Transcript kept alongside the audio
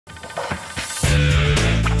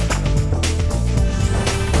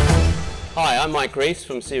Hi, I'm Mike Rees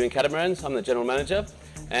from Seawind Catamarans. I'm the General Manager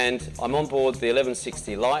and I'm on board the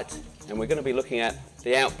 1160 Light, and we're going to be looking at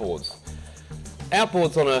the outboards.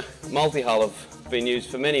 Outboards on a multi-hull have been used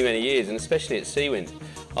for many years, and especially at Seawind.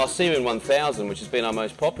 Our Seawind 1000, which has been our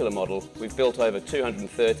most popular model, we've built over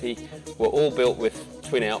 230, were all built with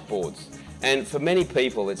twin outboards. And for many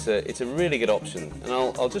people it's a really good option, and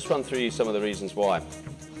I'll just run through you some of the reasons why.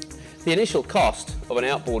 The initial cost of an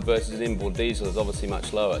outboard versus an inboard diesel is obviously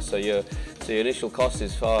much lower, so your initial cost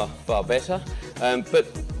is far better. But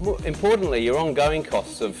more importantly, your ongoing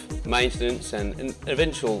costs of maintenance and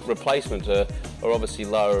eventual replacement are obviously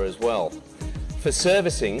lower as well. For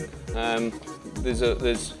servicing,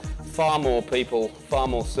 there's far more people, far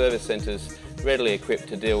more service centres readily equipped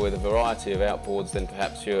to deal with a variety of outboards than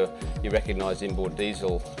perhaps your recognised inboard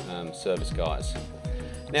diesel service guys.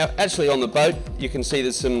 Now, actually on the boat, you can see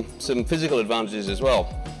there's some physical advantages as well.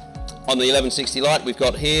 On the 1160 Light we've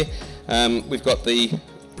got here, we've got the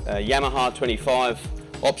Yamaha 25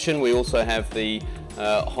 option. We also have the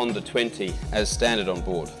Honda 20 as standard on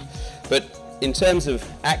board. But in terms of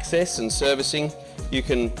access and servicing, you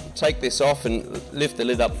can take this off and lift the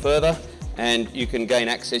lid up further, and you can gain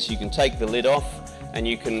access. You can take the lid off and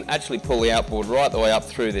you can actually pull the outboard right the way up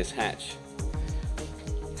through this hatch.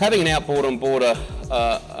 Having an outboard on board a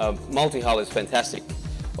multi-hull is fantastic.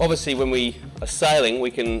 Obviously when we are sailing, we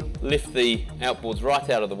can lift the outboards right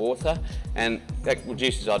out of the water, and that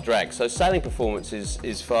reduces our drag. So sailing performance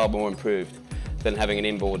is far more improved than having an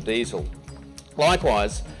inboard diesel.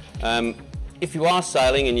 Likewise, if you are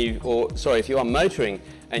sailing and if you are motoring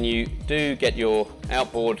and you do get your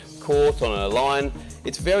outboard caught on a line,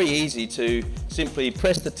 it's very easy to simply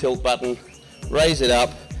press the tilt button, raise it up,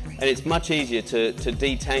 and it's much easier to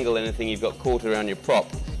detangle anything you've got caught around your prop.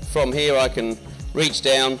 From here I can reach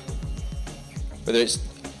down, whether it's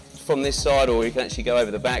from this side or you can actually go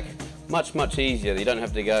over the back, much easier. You don't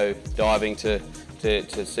have to go diving to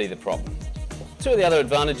see the prop. Two of the other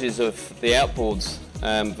advantages of the outboards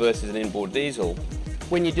versus an inboard diesel: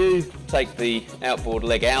 when you do take the outboard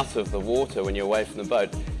leg out of the water when you're away from the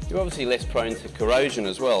boat, you're obviously less prone to corrosion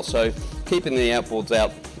as well, so keeping the outboards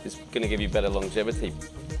out is going to give you better longevity.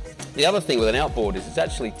 The other thing with an outboard is it's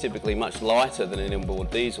actually typically much lighter than an inboard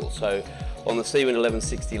diesel. So on the Seawind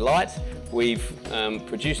 1160 Light, we've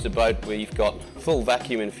produced a boat where you've got full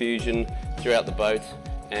vacuum infusion throughout the boat,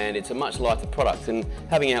 and it's a much lighter product, and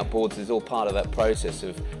having outboards is all part of that process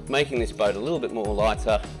of making this boat a little bit more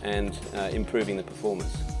lighter and improving the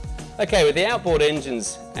performance. Okay, with the outboard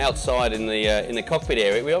engines outside in the cockpit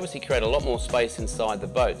area, we obviously create a lot more space inside the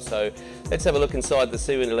boat. So let's have a look inside the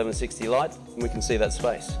Seawind 1160 Light and we can see that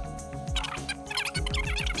space.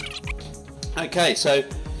 Okay, so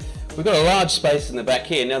we've got a large space in the back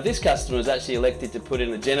here. Now this customer has actually elected to put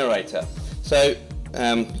in a generator. So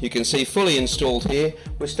you can see fully installed here.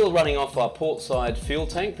 We're still running off our port side fuel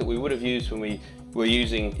tank that we would have used when we were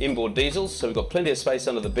using inboard diesels. So we've got plenty of space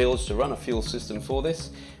under the bilge to run a fuel system for this.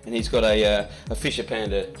 And he's got a Fisher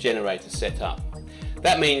Panda generator set up.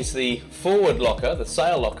 That means the forward locker, the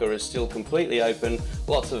sail locker, is still completely open.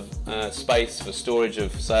 Lots of space for storage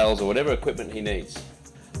of sails or whatever equipment he needs.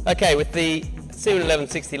 Okay, with the Seawind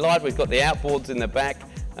 1160 Light, we've got the outboards in the back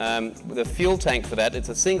with a fuel tank for that. It's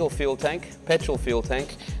a single fuel tank, petrol fuel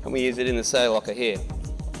tank, and we use it in the sail locker here.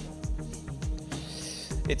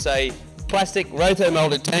 It's a plastic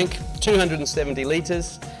roto-molded tank, 270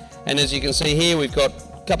 litres, and as you can see here, we've got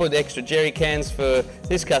a couple of extra jerry cans for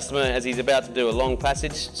this customer as he's about to do a long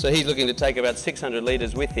passage. So he's looking to take about 600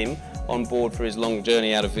 litres with him on board for his long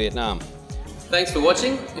journey out of Vietnam. Thanks for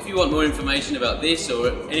watching. If you want more information about this or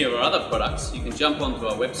any of our other products, you can jump onto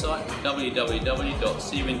our website,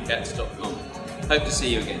 www.seawindcats.com. Hope to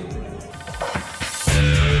see you again.